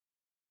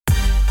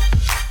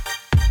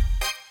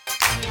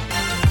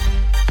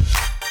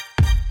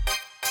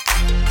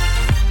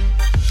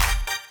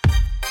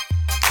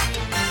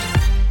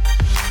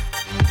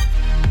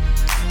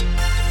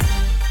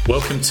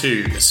welcome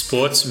to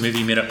Sports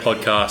Movie Minute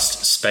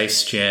Podcast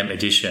Space Jam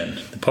Edition,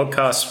 the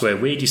podcast where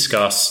we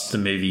discuss the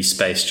movie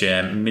Space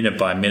Jam minute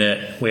by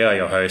minute. We are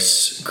your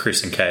hosts,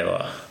 Chris and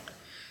Kayla.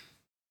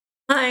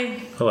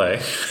 Hi. Hello.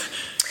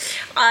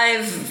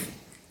 I've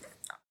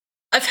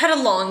had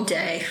a long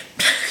day,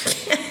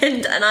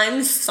 and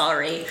I'm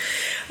sorry,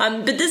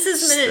 but this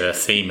is the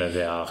theme of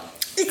our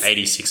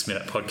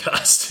 86-minute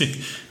podcast.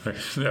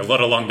 There are a lot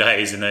of long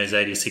days in those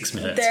 86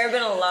 minutes. There have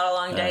been a lot of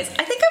long days.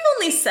 I think I've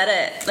only said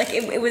it like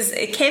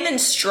it came in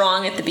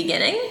strong at the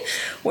beginning,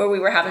 where we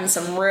were having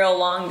some real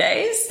long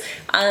days,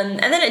 and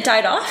then it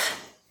died off.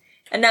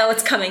 And now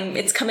it's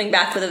coming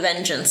back with a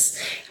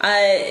vengeance.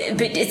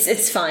 But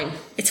it's fine.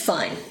 It's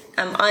fine.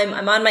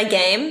 I'm on my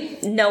game.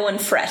 No one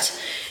fret.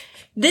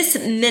 This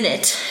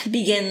minute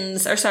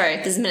begins, this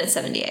is minute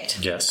 78.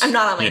 Yes. I'm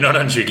not on my game. You're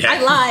not on your game.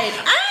 I lied.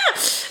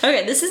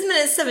 Okay, this is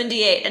minute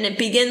 78, and it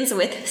begins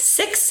with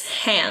 6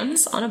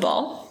 hands on a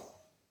ball.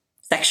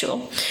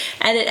 Sexual.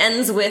 And it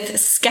ends with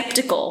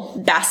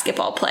skeptical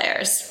basketball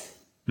players.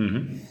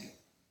 Mm-hmm.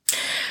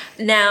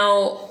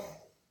 Now,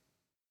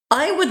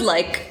 I would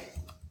like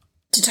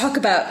to talk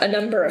about a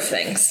number of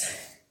things.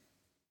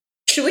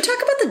 Should we talk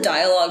about the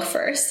dialogue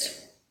first?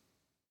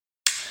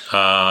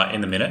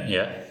 In the minute,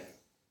 yeah.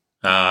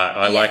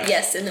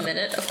 Yes, in the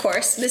minute, of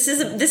course. This is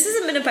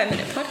a minute by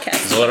minute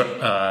podcast. There's a lot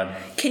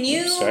of. Can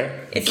you,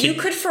 you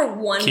could for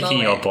one kicking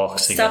moment your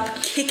box stop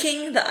again.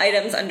 kicking the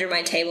items under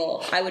my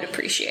table? I would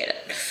appreciate it.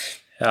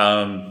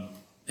 I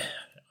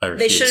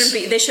refuse.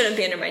 They shouldn't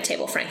be under my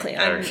table. Frankly,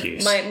 I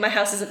refuse. My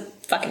house is a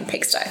fucking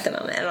pigsty at the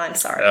moment, and I'm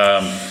sorry.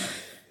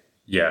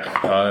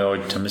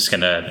 I'm just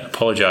going to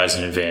apologise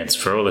in advance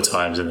for all the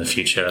times in the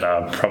future that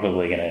I'm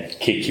probably going to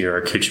kick your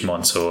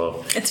accoutrements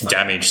or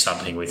damage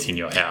something within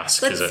your house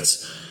because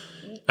it's.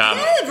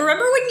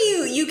 Remember when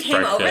you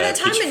came over that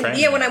time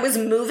and when I was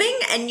moving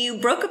and you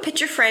broke a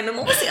picture frame, and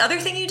what was the other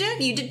thing you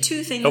did? You did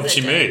 2 things. Helped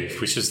you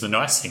move, which is the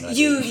nice thing.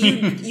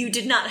 You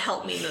did not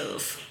help me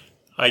move.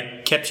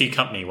 I kept you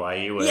company while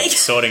you were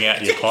sorting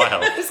out your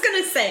pile. I was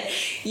going to say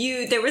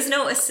there was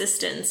no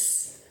assistance.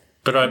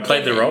 But I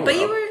played the role. But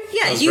you were,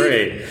 I was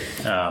very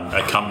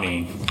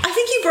accompanying. I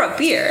think you brought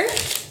beer.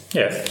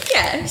 Yeah.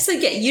 Yeah. So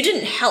you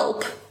didn't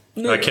help.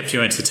 I kept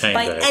you entertained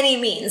by any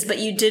means, but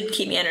you did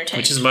keep me entertained,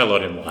 which is my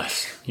lot in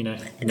life.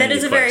 That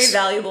is a very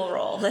valuable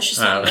role. Let's just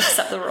not mix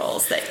up the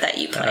roles that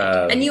you played.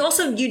 And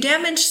you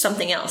damaged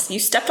something else. You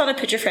stepped on a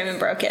picture frame and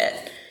broke it.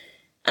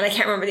 And I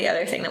can't remember the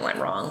other thing that went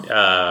wrong.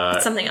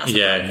 It's something else.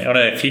 Yeah, on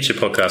a future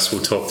podcast,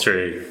 we'll talk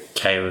through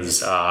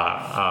Kayla's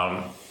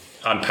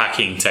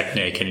unpacking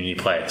technique in a new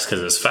place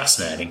because it's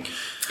fascinating.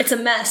 It's a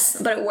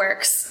mess, but it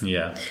works.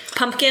 Yeah.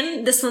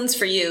 Pumpkin, this one's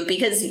for you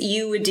because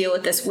you would deal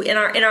with this in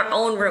our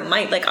own room.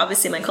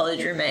 Obviously my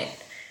college roommate.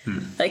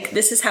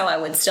 This is how I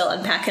would still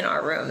unpack in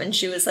our room, and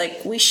she was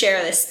like, "We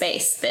share this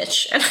space,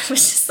 bitch," and I was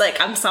just like,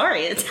 "I'm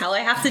sorry, it's how I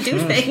have to do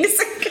things."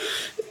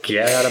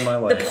 Get out of my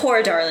way. The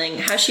poor darling,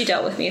 how she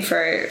dealt with me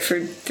for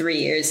 3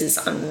 years is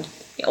I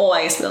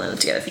guess we only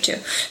lived together for 2.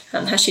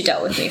 How she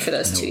dealt with me for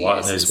those 2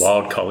 years. Those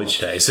wild college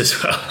days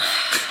as well.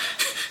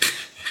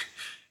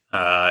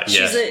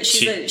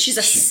 She's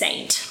a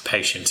saint.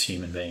 Patient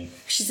human being.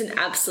 She's an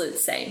absolute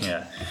saint.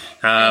 Yeah.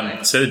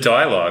 Anyway. So the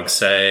dialogue,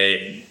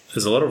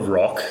 there's a lot of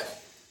rock.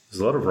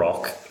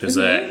 There's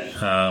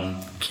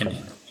can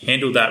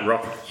handle that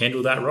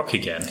rock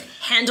again.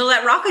 Handle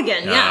that rock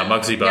again, yeah.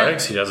 Muggsy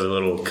Bogues, he does a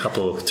little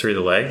couple through the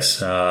legs.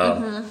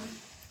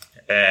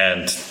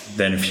 And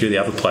then a few of the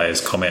other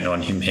players comment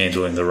on him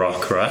handling the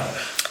rock, right?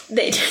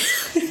 They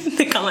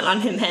comment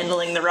on him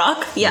handling the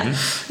rock? Yeah.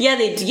 Mm-hmm. Yeah,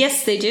 they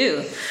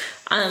do.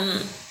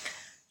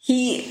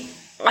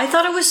 I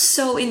thought it was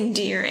so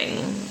endearing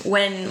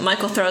when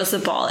Michael throws the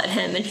ball at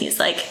him and he's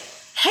like,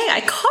 "Hey, I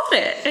caught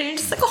it." And you're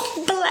just like,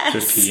 "Oh, bless."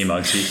 Good for you,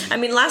 Muggsy. I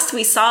mean, last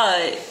we saw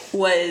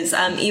was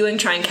Ewing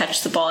try and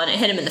catch the ball and it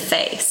hit him in the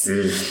face.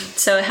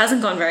 So it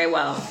hasn't gone very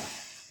well.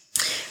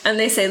 And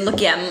they say,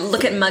 look at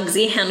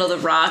Muggsy handle the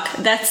rock.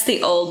 That's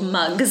the old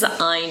Muggs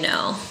I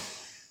know.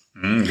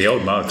 The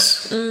old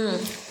Muggs.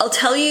 I'll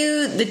tell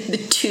you the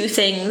 2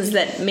 things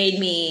that made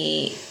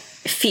me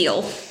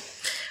feel,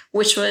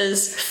 which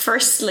was,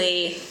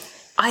 firstly,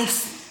 I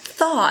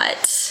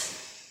thought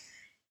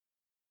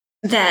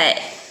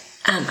that,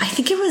 I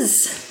think it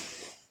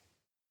was,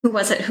 who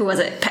was it?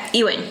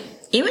 Ewing?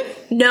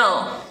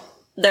 No,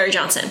 Larry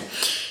Johnson.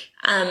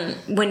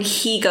 When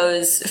he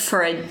goes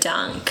for a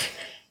dunk,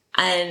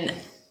 and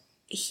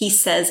he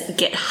says,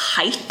 "Get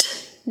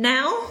height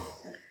now."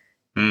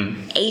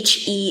 HEIGHT.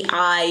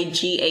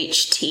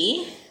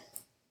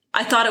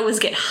 I thought it was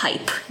 "get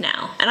hype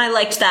now," and I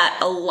liked that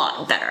a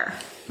lot better.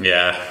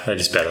 Yeah,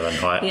 that is better than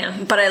height. Yeah,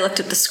 but I looked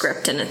at the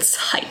script and it's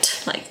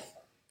height, like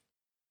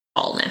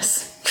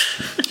tallness.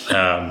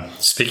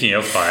 Speaking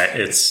of height,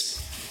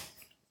 it's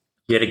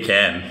yet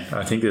again,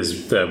 I think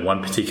there's the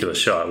one particular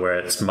shot where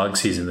it's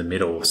Muggsy's in the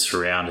middle,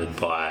 surrounded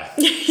by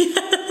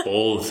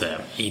all of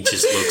them. He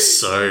just looks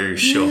so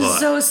short.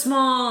 So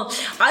small.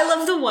 I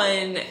love the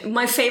one,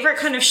 my favorite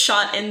kind of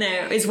shot in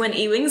there is when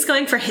Ewing's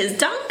going for his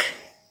dunk.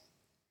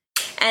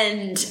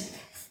 And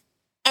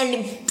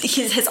And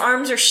his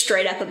arms are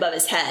straight up above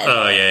his head.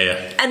 Oh,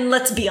 yeah. And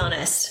let's be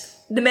honest,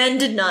 the man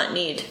did not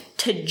need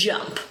to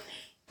jump.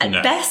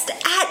 At best,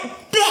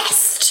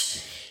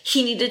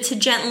 he needed to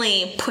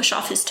gently push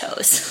off his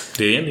toes.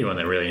 The only one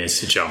that really needs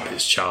to jump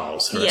is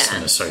Charles. The rest of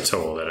them are so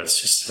tall that it's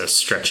just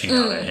stretching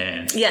out their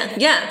hands.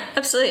 Yeah,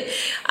 absolutely.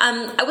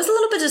 I was a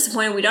little bit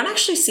disappointed. We don't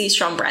actually see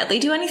Sean Bradley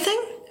do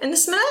anything in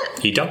this minute.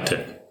 He dunked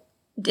it.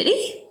 Did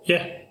he?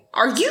 Yeah.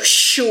 Are you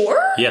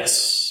sure?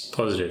 Yes,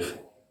 positive.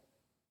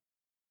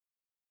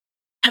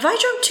 Have I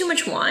drunk too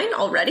much wine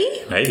already?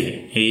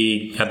 Maybe.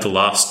 He had the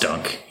last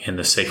dunk in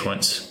the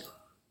sequence.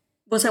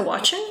 Was I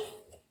watching?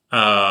 He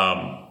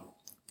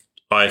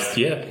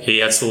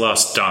has the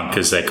last dunk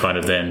as they kind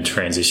of then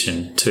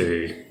transition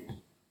to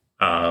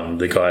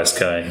the guys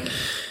going,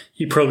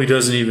 he probably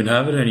doesn't even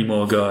have it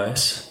anymore,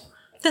 guys.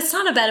 That's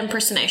not a bad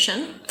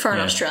impersonation for an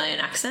Australian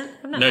accent.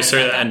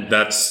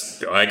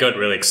 I got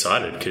really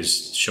excited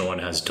because Sean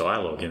has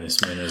dialogue in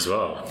this minute as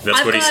well.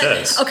 That's what he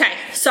says. Okay,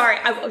 sorry.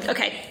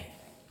 Okay.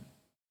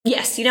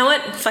 Yes, you know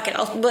what? Fuck it.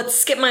 Let's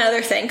skip my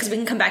other thing because we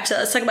can come back to that.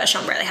 Let's talk about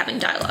Sean Bradley having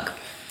dialogue.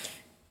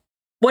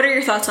 What are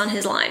your thoughts on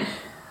his line?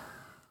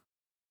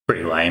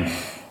 Pretty lame.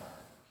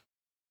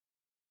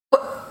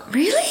 What?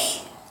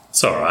 Really?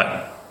 It's all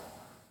right.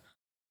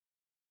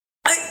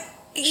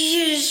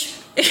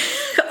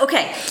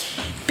 Okay,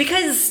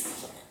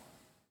 because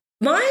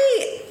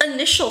my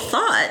initial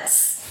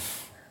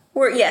thoughts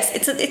were, yes,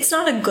 it's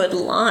not a good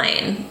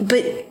line,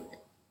 but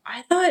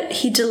I thought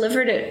he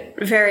delivered it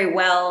very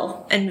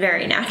well and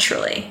very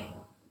naturally.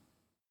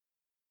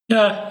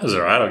 Yeah, it was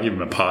all right. I'll give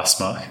him a pass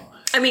mark.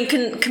 I mean,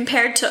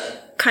 compared to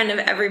kind of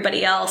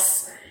everybody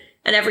else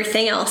and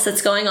everything else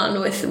that's going on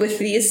with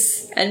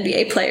these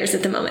NBA players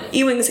at the moment,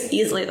 Ewing's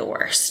easily the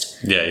worst.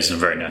 Yeah, he's not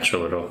very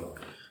natural at all.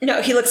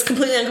 No, he looks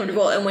completely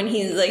uncomfortable, and when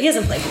he's like, he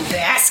hasn't played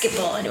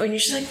basketball, and when you're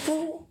just like,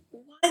 well,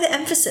 why the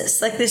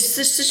emphasis? Like, there's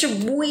just such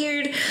a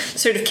weird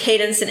sort of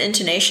cadence and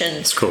intonation.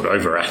 It's called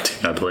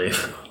overacting, I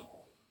believe.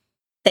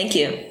 Thank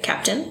you,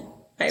 Captain.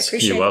 I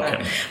appreciate You're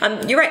welcome.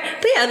 That. You're right.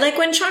 But yeah, like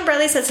when Sean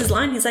Bradley says his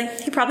line, he's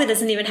like, he probably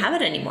doesn't even have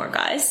it anymore,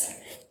 guys.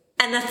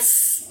 And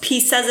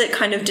he says it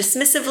kind of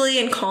dismissively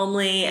and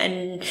calmly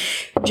and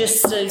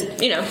just,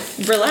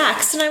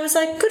 relaxed. And I was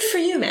like, good for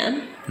you,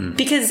 man.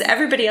 Because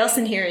everybody else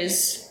in here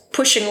is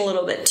pushing a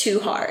little bit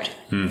too hard.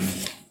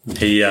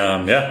 He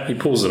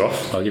pulls it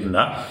off. I'll give him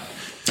that.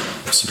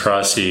 I'm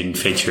surprised he didn't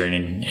feature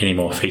in any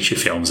more feature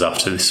films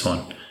after this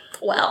one.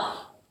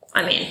 Well,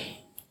 I mean,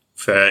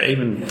 for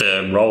even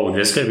the role,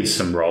 there's going to be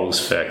some roles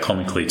for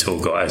comically tall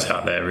guys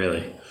out there,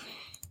 really.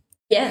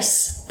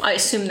 Yes, I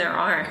assume there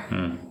are.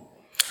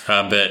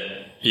 But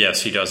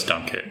yes, he does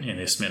dunk it in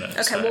this minute.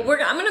 Okay, so well,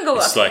 I'm going to go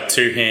it's like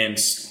two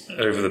hands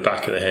over the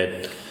back of the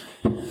head.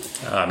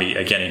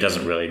 He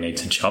doesn't really need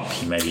to jump.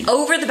 He maybe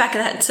over the back of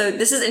the head. So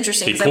this is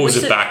interesting. He pulls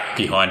it back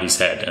behind his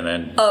head and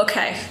then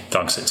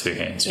dunks it two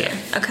hands. Yeah.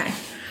 Okay.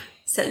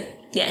 So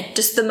yeah,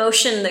 just the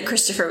motion that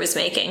Christopher was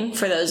making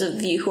for those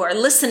of you who are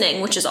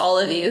listening, which is all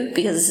of you,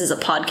 because this is a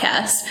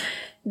podcast.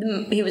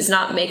 He was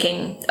not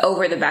making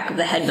over the back of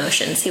the head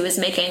motions. He was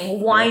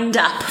making wind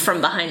up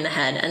from behind the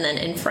head and then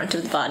in front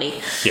of the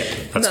body. Yeah,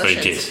 that's motions. What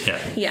he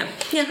did. Yeah.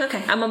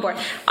 Okay, I'm on board.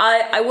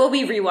 I will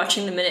be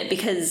rewatching the minute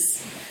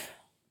because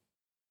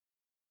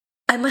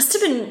I must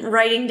have been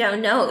writing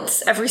down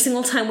notes every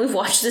single time we've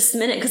watched this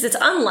minute because it's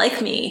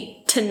unlike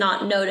me to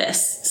not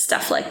notice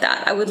stuff like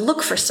that. I would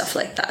look for stuff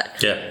like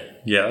that.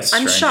 Yeah, that's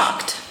strange. I'm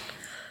shocked.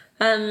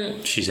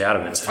 She's out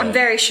of it. So. I'm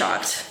very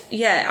shocked.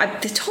 Yeah, I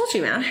told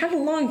you, man. I had a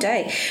long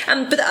day.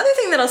 But the other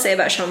thing that I'll say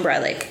about Sean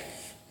Bradley,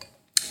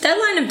 that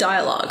line of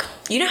dialogue,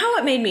 you know how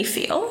it made me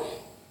feel?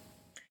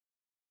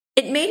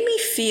 It made me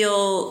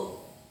feel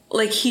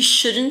like he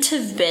shouldn't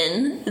have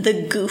been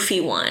the goofy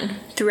one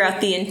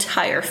throughout the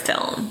entire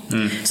film.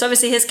 So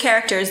obviously his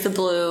character is the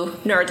blue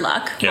nerd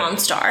luck,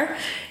 Monstar.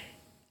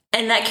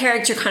 And that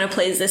character kind of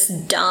plays this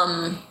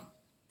dumb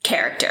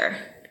character.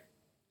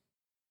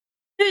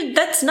 Dude,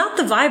 that's not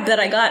the vibe that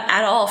I got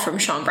at all from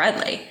Sean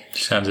Bradley. He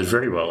sounded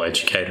very well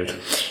educated.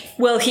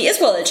 Well, he is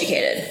well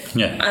educated.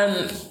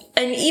 Yeah.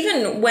 And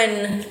even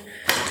when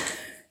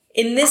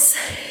in this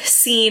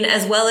scene,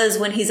 as well as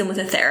when he's in with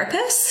a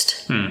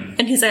therapist,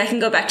 and he's like, I can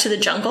go back to the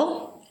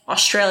jungle.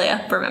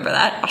 Australia, remember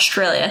that?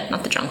 Australia,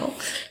 not the jungle,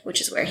 which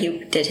is where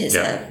he did his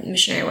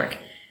missionary work.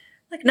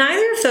 Like,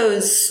 neither of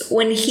those,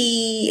 when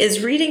he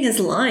is reading his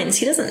lines,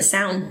 he doesn't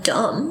sound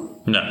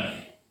dumb. No.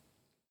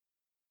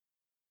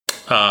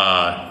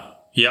 I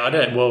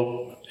don't.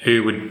 Well,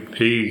 who,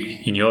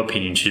 in your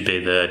opinion, should be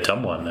the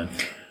dumb one then?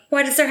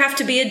 Why does there have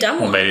to be a dumb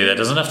one? Well, maybe there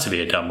doesn't have to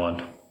be a dumb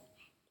one.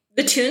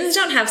 The Toons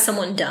don't have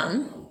someone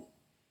dumb.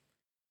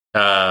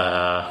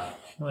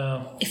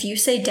 Well... If you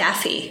say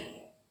Daffy,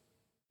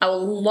 I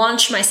will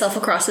launch myself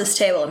across this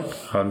table.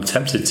 I'm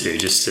tempted to,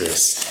 just to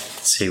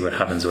see what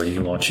happens when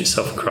you launch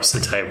yourself across the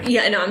table.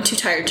 Yeah, no, I'm too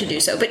tired to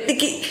do so. But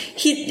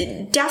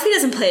Daffy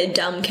doesn't play a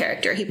dumb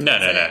character. He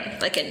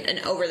plays like an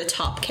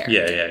over-the-top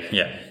character.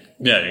 Yeah.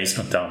 No, he's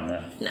not dumb,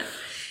 no. No.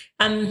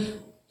 And,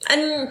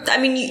 I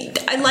mean,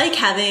 I like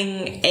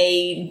having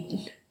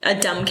a a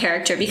dumb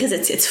character because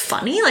it's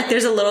funny. Like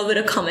there's a little bit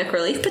of comic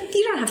relief, but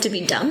you don't have to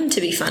be dumb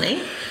to be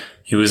funny.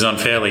 He was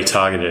unfairly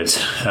targeted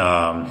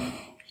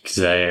because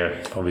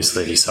they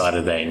obviously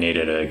decided they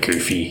needed a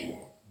goofy,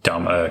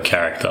 dumber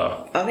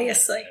character.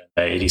 Obviously.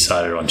 They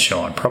decided on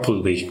Sean,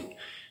 probably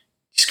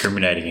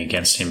discriminating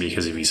against him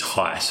because of his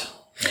height.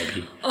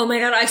 Maybe. Oh my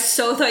god, I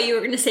so thought you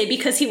were going to say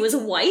because he was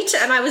white,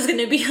 and I was going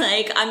to be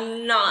like,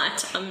 I'm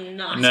not. No,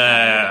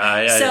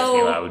 I don't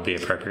think that would be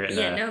appropriate.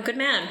 Yeah, no, good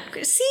man.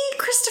 See,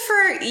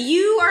 Christopher,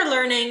 you are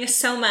learning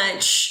so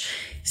much.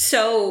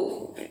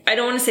 So, I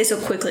don't want to say so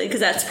quickly, because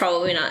that's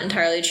probably not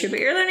entirely true, but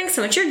you're learning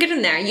so much. You're good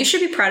in there. You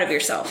should be proud of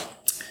yourself.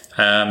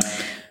 What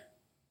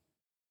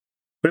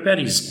about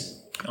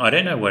I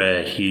don't know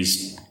what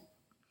he's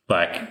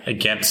like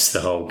against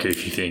the whole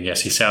goofy thing. Yes,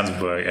 he sounds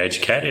very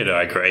educated.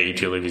 I agree. He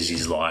delivers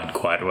his line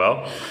quite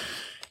well.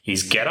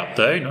 His get-up,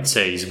 though, not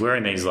so he's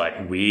wearing these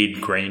like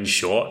weird green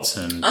shorts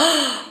and.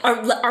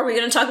 Are we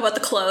going to talk about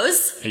the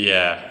clothes?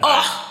 Yeah.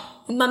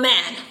 My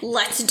man,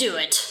 let's do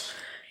it.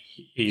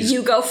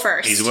 You go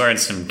first. He's wearing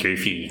some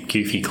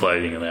goofy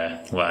clothing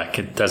there. Like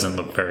it doesn't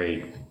look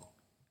very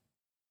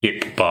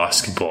hip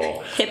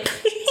basketball. Hip.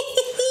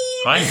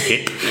 I'm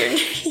hip.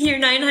 You're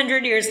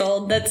 900 years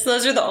old.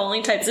 Those are the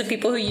only types of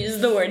people who use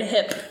the word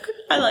hip.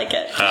 I like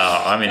it.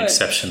 I'm an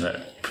exception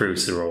that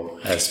proves the rule,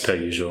 as per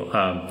usual.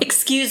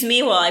 Excuse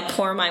me while I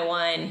pour my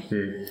wine.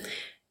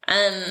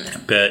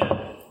 But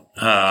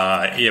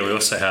we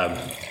also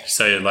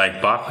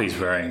have Barkley's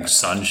wearing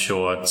sun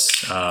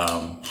shorts.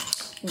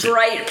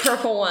 Bright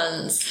purple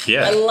ones.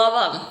 Yeah. I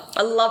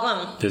love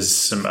them. There's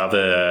some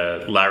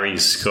other.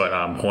 Larry's got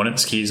Hornet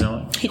skis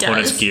on. He does.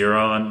 Hornet's gear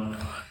on.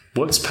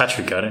 What's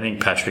Patrick? I don't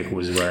think Patrick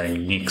was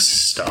wearing Nick's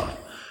stuff.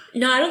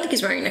 No, I don't think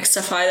he's wearing Nick's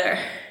stuff either.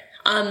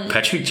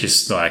 Patrick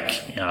just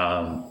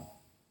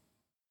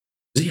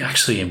is he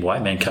actually in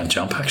White Man Can't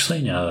Jump,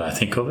 actually, now that I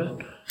think of it?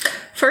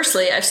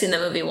 Firstly, I've seen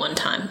that movie one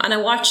time, and I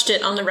watched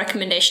it on the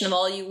recommendation of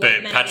all you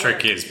white men. But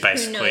Patrick is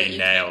basically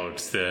nailed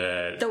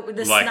the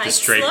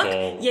street look?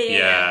 ball.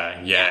 Yeah.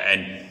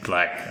 And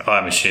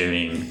I'm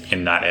assuming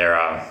in that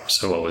era,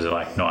 so what was it,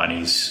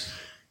 90s?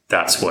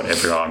 That's what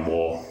everyone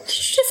wore. Did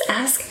you just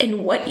ask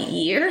in what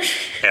year?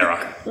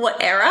 Era. What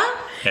era?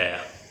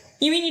 Yeah.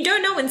 You mean you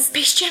don't know when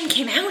Space Jam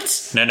came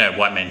out? No,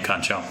 White Men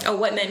Can't Jump. Oh,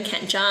 White Men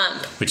Can't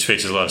Jump. Which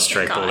features a lot of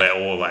street ball. They're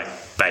all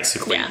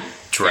basically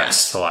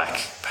dressed like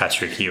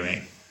Patrick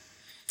Ewing.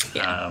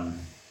 Yeah.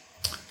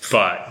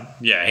 But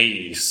yeah,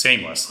 he's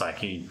seamless. All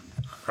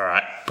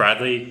right,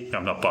 Bradley,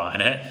 I'm not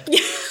buying it.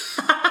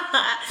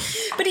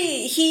 But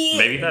he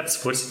maybe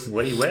that's what he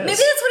wears. Maybe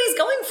that's what he's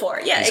going for.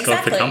 Yeah, he's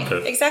exactly. Got the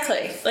comfort.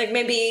 Exactly.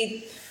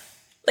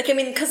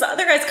 Because the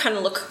other guys kind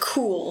of look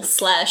cool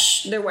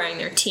 / they're wearing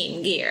their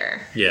team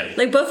gear. Yeah.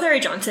 Both Larry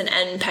Johnson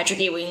and Patrick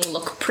Ewing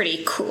look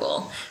pretty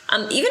cool.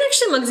 Even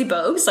actually Muggsy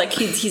Bogues,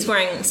 he's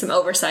wearing some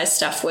oversized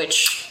stuff,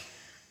 which,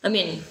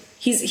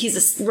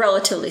 he's a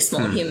relatively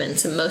small human,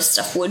 so most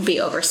stuff would be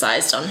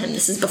oversized on him.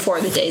 This is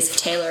before the days of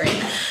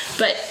tailoring.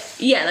 But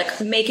yeah,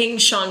 making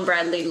Sean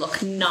Bradley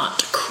look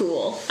not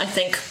cool, I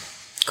think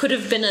could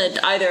have been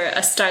either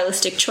a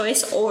stylistic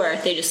choice or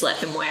they just let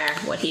him wear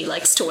what he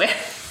likes to wear.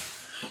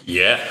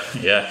 Yeah.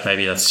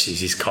 Maybe that's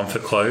his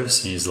comfort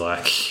clothes. And he's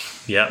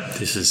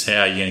this is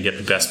how you're going to get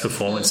the best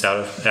performance out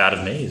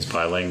of me, is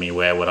by letting me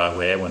wear what I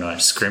wear when I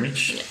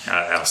scrimmage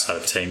outside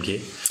of team gear.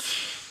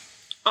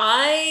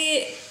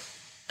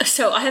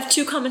 So I have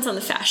 2 comments on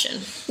the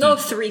fashion. No,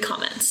 3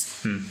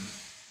 comments.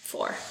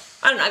 4.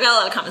 I don't know. I got a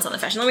lot of comments on the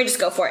fashion. Let me just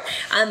go for it.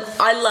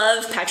 I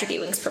love Patrick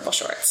Ewing's purple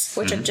shorts,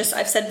 which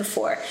I've said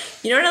before.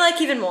 You know what I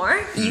like even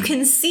more? You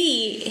can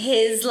see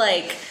his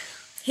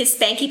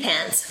spanky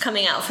pants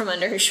coming out from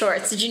under his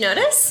shorts. Did you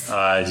notice?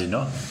 I did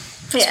not.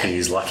 Yeah.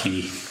 He's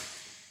lucky.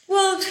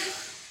 Well,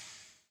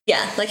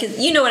 yeah,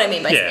 you know what I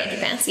mean by spanky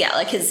pants.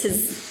 Yeah, his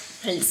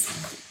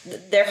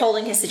they're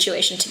holding his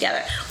situation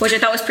together, which I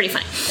thought was pretty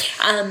funny.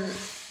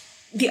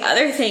 The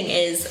other thing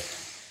is,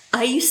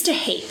 I used to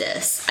hate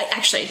this.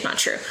 Actually, it's not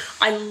true.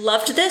 I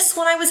loved this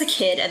when I was a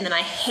kid, and then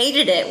I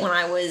hated it when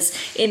I was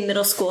in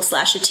middle school /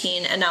 a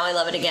teen, and now I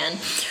love it again,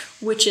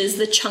 which is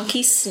the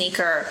chunky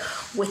sneaker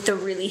with the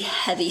really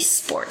heavy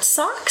sports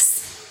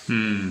socks.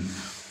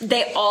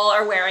 They all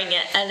are wearing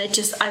it, and it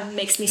just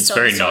makes me so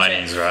nostalgic.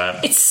 It's very 90s,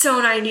 right? It's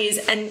so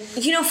 90s, and,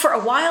 for a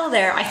while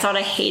there, I thought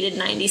I hated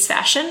 90s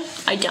fashion.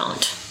 I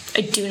don't.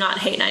 I do not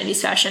hate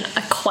 90s fashion.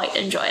 I quite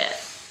enjoy it.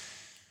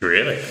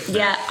 Really?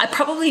 Yeah, I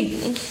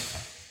probably...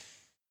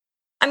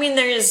 we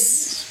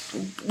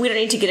don't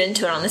need to get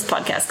into it on this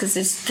podcast because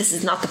this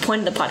is not the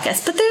point of the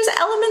podcast, but there's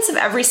elements of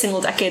every single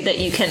decade that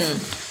you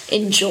can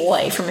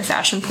enjoy from a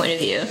fashion point of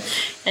view.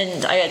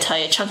 And I gotta tell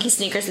you, chunky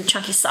sneakers with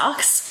chunky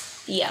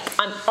socks, yep,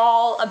 I'm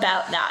all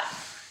about that.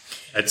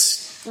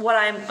 It's...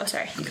 Oh,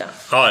 sorry, you go.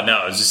 Oh, no,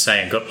 I was just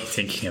saying, it got me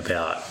thinking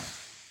about,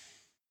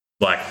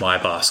 my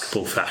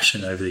basketball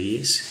fashion over the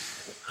years.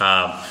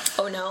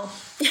 Oh, no.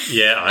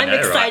 Yeah, I know,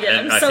 excited.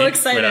 Right? I'm so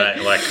excited.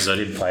 Because I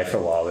didn't play for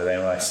a while, but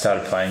then I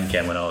started playing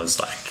again when I was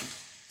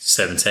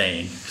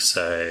 17.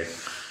 So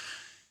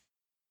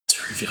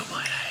to reveal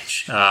my age,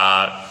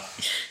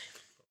 age.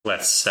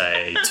 Let's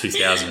say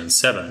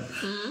 2007.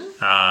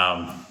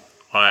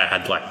 I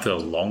had like the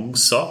long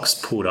socks,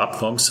 pulled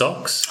up long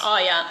socks. Oh,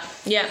 yeah.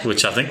 Yeah.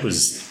 Which I think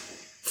was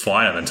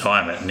fine at the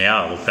time. But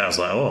now I was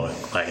like, oh,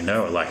 like,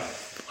 no, like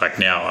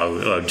now I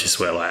would just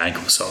wear like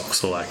ankle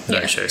socks or like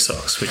no-show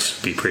socks, which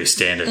would be pretty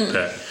standard.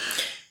 But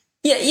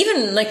yeah,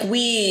 even like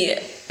we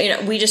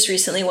just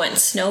recently went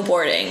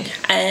snowboarding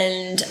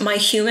and my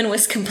human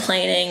was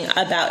complaining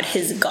about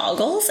his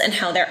goggles and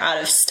how they're out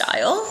of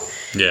style.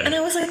 Yeah. And I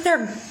was like,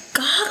 they're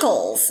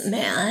goggles,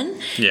 man.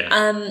 Yeah.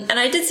 And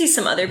I did see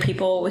some other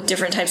people with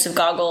different types of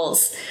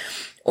goggles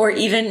but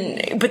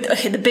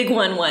the big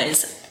one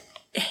was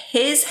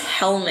his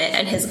helmet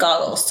and his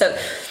goggles. So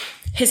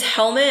his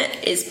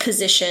helmet is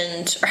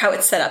positioned, or how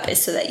it's set up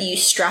is so that you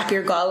strap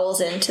your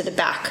goggles into the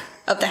back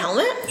of the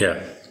helmet.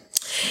 Yeah.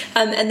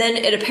 And then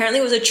it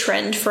apparently was a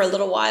trend for a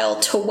little while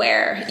to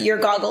wear your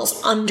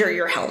goggles under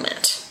your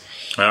helmet.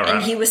 All right.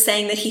 And he was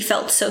saying that he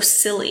felt so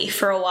silly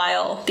for a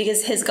while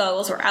because his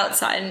goggles were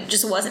outside and it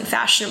just wasn't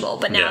fashionable.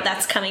 But now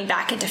that's coming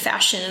back into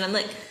fashion. And I'm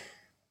like,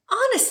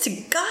 honest to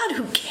God,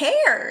 who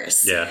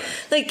cares? Yeah.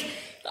 Like,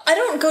 I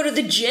don't go to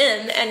the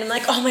gym and I'm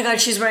like, oh my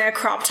God, she's wearing a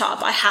crop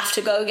top. I have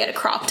to go get a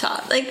crop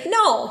top. Like,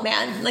 no,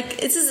 man. Like,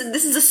 this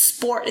is a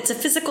sport. It's a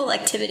physical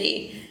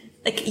activity.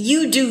 Like,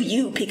 you do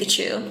you,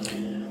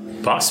 Pikachu.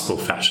 Basketball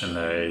fashion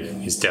though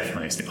is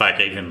definitely like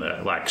even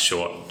the like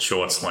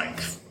shorts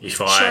length.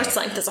 Shorts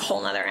length is a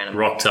whole nother animal.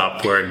 Rocked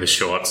up wearing the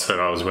shorts that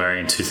I was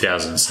wearing in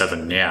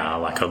 2007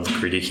 now, like I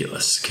look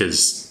ridiculous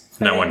because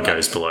no one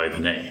goes below the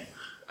knee.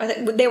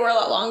 They were a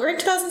lot longer in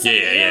 2007?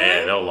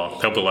 Yeah.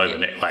 They're below the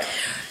knee, like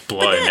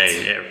below the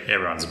knee.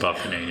 Everyone's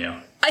above the knee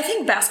now. I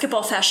think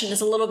basketball fashion is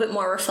a little bit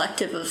more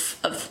reflective of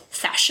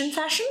fashion.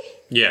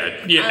 Yeah,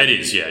 it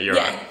is. Yeah, you're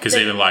right. Because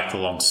even like the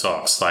long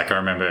socks, like I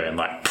remember in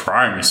like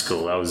primary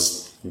school,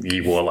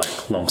 you wore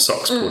like long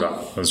socks pulled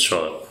up. I was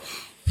sure.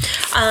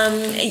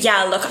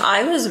 Yeah, look,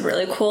 I was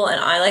really cool and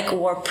I like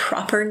wore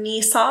proper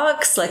knee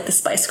socks, like the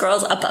Spice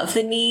Girls above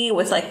the knee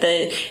with like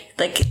the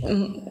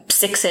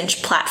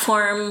 6-inch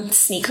platform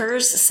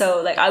sneakers.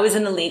 So like I was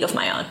in a league of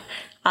my own.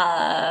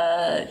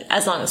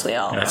 As long as we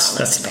all that's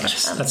nice.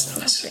 That's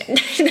nice.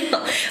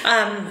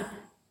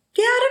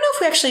 Yeah, I don't know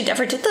if we actually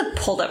ever did the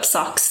pulled up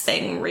socks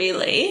thing,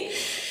 really.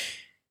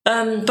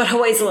 But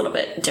Hawaii's a little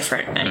bit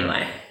different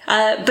anyway.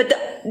 I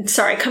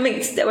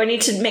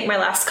need to make my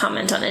last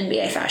comment on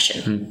NBA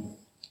fashion.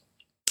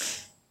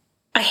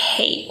 I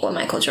hate what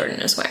Michael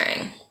Jordan is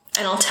wearing,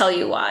 and I'll tell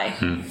you why.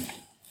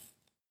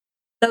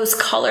 Those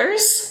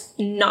colors,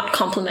 not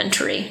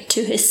complimentary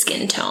to his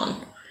skin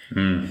tone.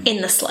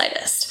 In the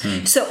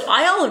slightest. So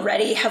I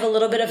already have a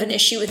little bit of an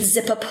issue with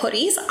zip-up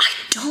hoodies. I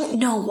don't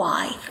know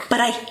why, but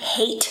I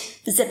hate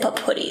zip-up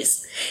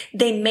hoodies.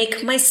 They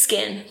make my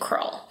skin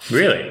crawl.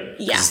 Really?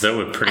 Yeah. Because they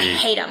were pretty... I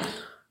hate them.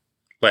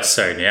 Less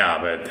so now,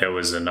 but there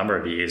was a number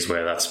of years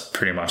where that's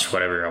pretty much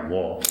what everyone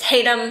wore.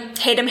 Hate them.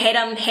 Hate them. Hate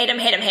them. Hate them.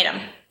 Hate them. Hate them.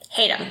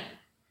 Hate them.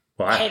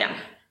 Why? Hate them.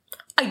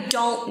 I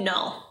don't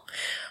know.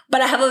 But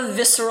I have a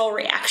visceral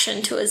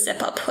reaction to a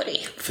zip-up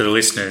hoodie. For the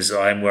listeners,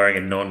 I'm wearing a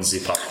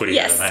non-zip-up hoodie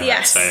at the moment,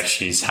 yes. so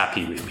she's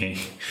happy with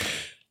me.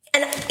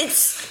 And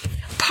it's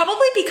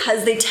probably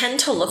because they tend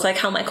to look like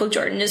how Michael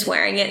Jordan is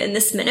wearing it in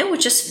this minute,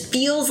 which just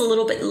feels a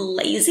little bit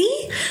lazy.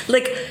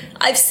 Like,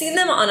 I've seen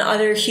them on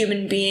other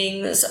human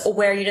beings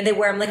where, they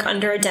wear them like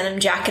under a denim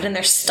jacket and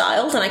they're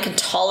styled, and I can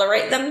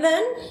tolerate them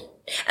then.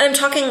 And I'm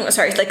talking,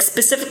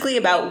 specifically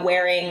about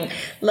wearing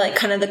like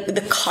kind of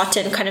the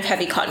cotton, kind of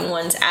heavy cotton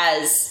ones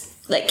as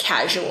like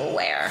casual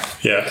wear.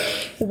 Yeah.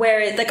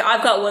 Where like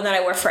I've got one that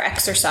I wear for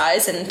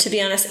exercise, and to be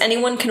honest,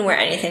 anyone can wear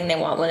anything they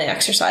want when they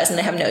exercise and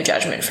they have no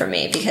judgment from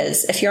me,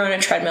 because if you're on a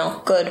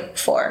treadmill, good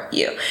for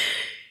you.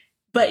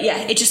 But yeah,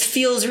 it just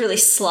feels really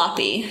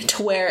sloppy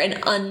to wear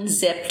an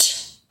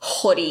unzipped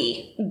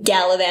hoodie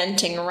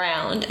gallivanting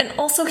around. And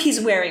also he's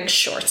wearing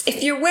shorts.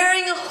 If you're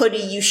wearing a hoodie,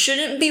 you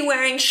shouldn't be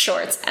wearing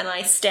shorts, and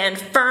I stand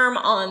firm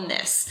on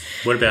this.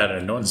 What about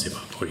a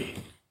non-zip-up hoodie?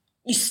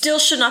 You still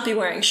should not be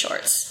wearing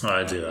shorts.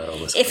 I do that all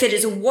the time. If it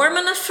is warm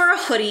enough for a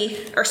hoodie,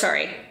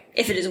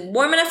 if it is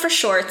warm enough for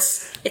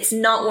shorts, it's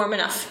not warm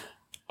enough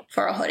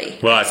for a hoodie.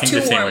 Well, I think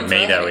the thing with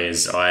me, though,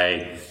 is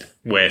I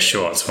wear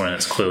shorts when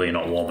it's clearly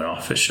not warm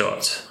enough for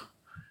shorts.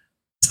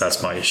 So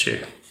that's my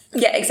issue.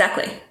 Yeah,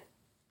 exactly.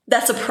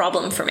 That's a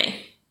problem for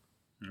me.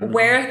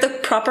 Wear the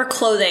proper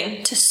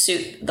clothing to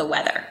suit the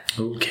weather.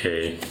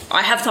 Okay.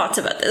 I have thoughts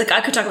about this. Like,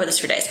 I could talk about this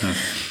for days.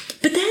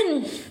 But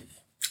then...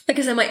 Like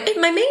I said,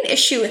 my main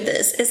issue with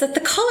this is that the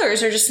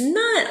colors are just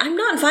I'm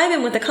not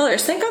vibing with the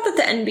colors. Thank God that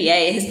the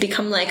NBA has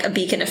become like a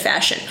beacon of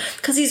fashion,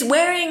 because he's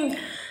wearing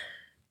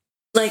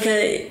like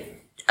a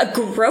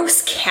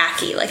gross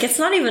khaki. Like, it's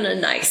not even a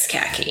nice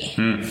khaki.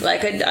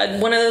 Like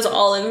one of those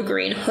olive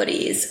green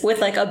hoodies with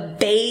like a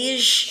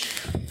beige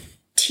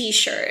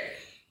t-shirt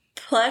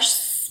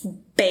plus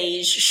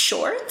beige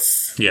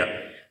shorts.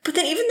 Yeah. But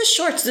then even the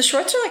shorts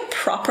are like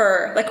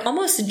proper, like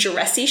almost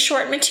dressy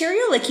short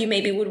material, like you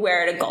maybe would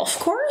wear at a golf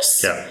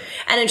course. Yeah.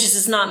 And it just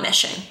is not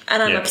meshing.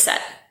 And I'm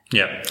upset.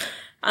 Yeah.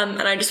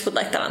 And I just would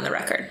like that on the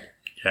record.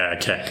 Yeah,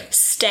 okay.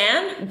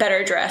 Stan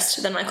better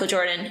dressed than Michael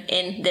Jordan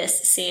in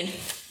this scene.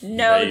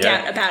 No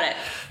doubt about it.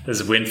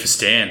 There's a win for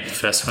Stan,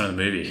 first one of the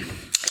movie.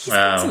 He's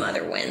got some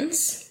other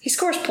wins. He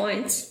scores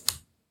points.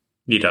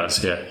 He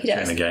does, yeah. He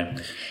does. In the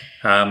game.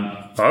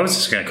 I was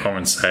just going to comment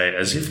and say,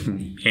 as if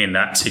in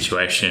that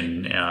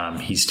situation,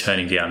 he's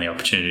turning down the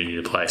opportunity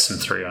to play some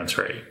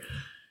 3-on-3.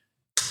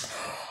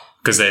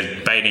 Because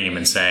they're baiting him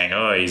and saying,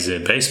 oh, he's a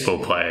baseball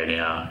player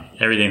now.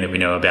 Everything that we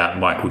know about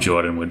Michael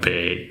Jordan would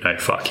be, no,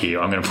 fuck you,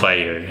 I'm going to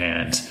play you.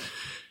 And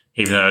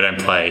even though I don't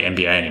play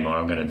NBA anymore,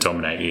 I'm going to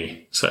dominate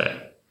you. So,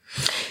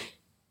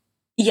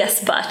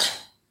 yes,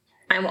 but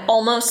I'm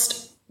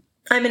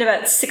in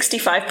about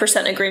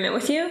 65% agreement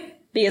with you,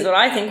 because what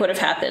I think would have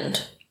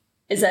happened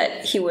is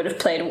that he would have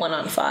played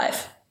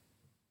 1-on-5.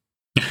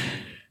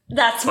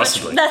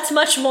 That's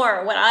much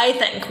more what I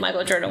think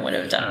Michael Jordan would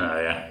have done.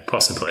 Oh, yeah,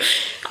 possibly.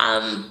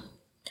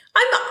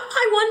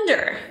 I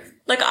wonder.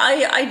 Like,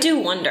 I do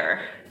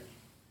wonder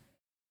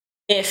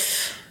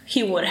if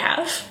he would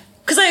have.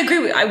 Because I agree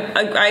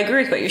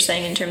with what you're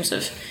saying in terms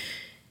of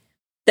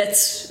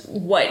that's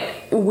what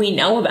we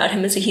know about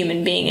him as a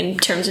human being in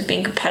terms of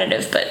being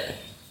competitive, but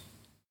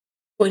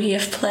would he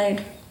have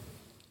played?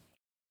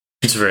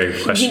 It's a very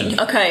good question.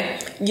 Okay,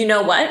 you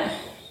know what?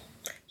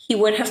 He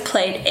would have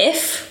played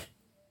if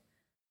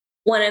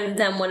one of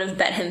them would have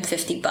bet him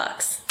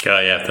 $50. Oh,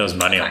 yeah, if there was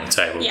money on the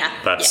table. Yeah.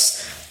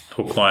 That's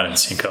hook, line, and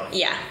sinker.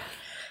 Yeah.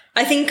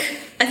 I think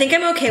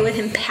I'm okay with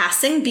him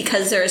passing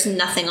because there is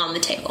nothing on the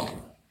table.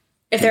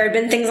 If there had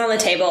been things on the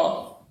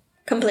table,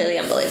 completely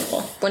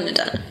unbelievable. Wouldn't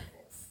have done it.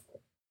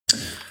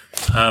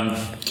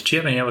 Did you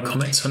have any other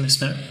comments on this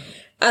note?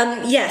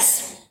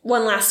 Yes.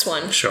 One last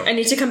one. Sure. I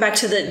need to come back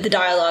to the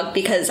dialogue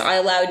because I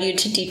allowed you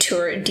to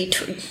deter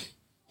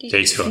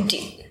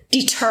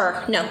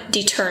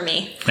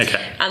me.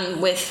 Okay.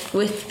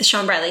 With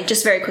Sean Bradley,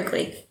 just very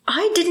quickly.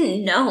 I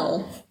didn't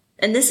know,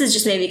 and this is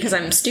just maybe because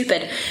I'm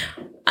stupid.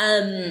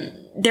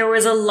 There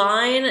was a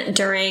line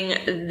during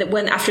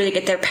after they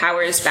get their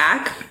powers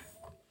back,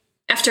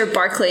 after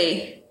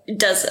Barkley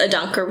does a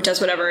dunk or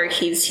does whatever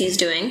he's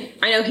doing.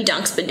 I know he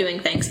dunks, but doing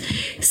things.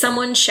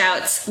 Someone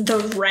shouts, "The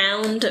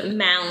round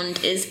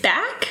mound is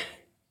back."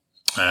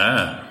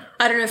 Ah.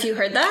 I don't know if you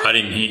heard that. I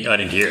didn't hear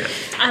it.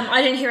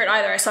 I didn't hear it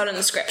either. I saw it in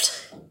the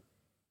script.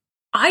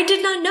 I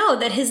did not know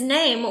that his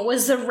name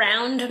was the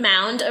round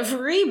mound of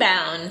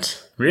rebound.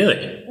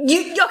 Really?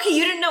 You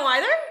didn't know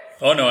either?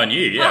 Oh, no, I knew,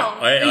 yeah.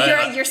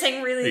 Oh, you're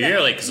saying really?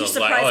 Really, because I was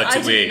like,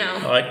 did we...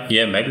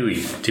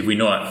 maybe did we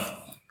not...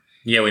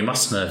 Yeah, we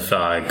mustn't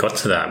have got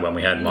to that when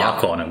we had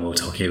Mark on and we were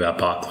talking about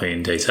Barkley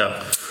in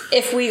detail.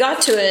 If we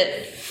got to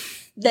it,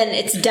 then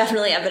it's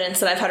definitely evidence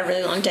that I've had a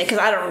really long day because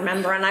I don't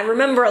remember, and I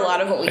remember a lot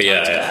of what we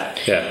talked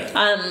about.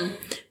 Yeah.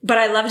 But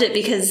I loved it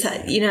because,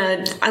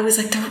 I was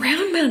like, the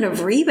round mound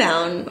of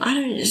rebound, I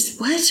don't know,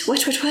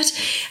 what?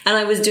 And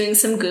I was doing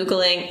some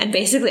Googling, and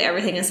basically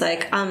everything is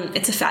like,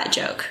 it's a fat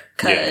joke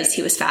because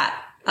he was fat.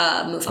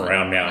 Move on.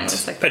 Round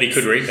mound. Like, but he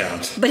could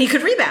rebound.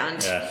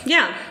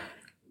 Yeah.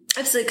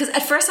 Absolutely. Because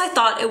at first I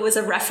thought it was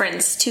a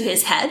reference to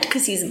his head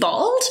because he's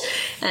bald,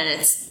 and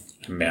it's...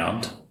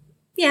 Mound.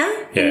 Yeah.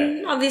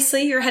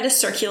 Obviously, your head is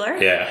circular.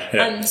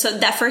 Yeah. So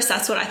that's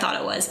what I thought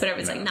it was, but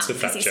everyone's like, no,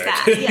 because he's joke.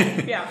 fat.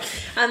 Yeah.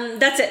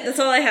 That's it. That's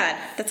all I had.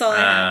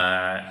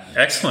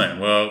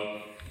 Excellent.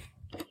 Well,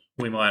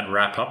 we might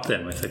wrap up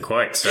then with a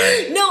quote. So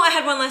no, I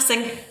had one last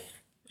thing.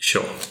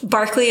 Sure.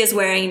 Barkley is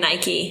wearing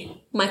Nike.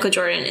 Michael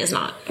Jordan is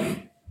not.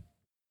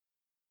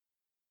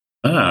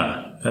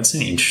 That's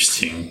an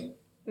interesting...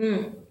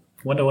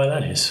 Wonder why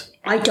that is.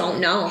 I don't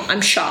know.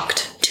 I'm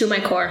shocked to my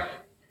core.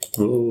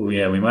 Oh,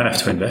 yeah, we might have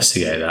to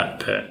investigate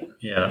that, but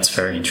yeah, that's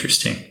very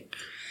interesting.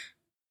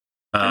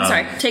 I'm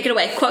sorry. Take it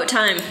away. Quote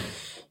time.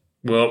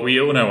 Well,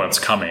 we all know what's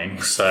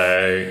coming,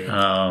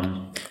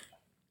 so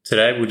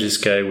today we'll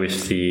just go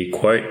with the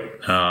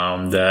quote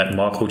that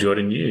Michael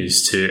Jordan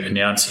used to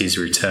announce his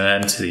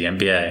return to the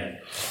NBA.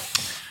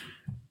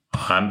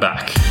 I'm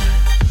back.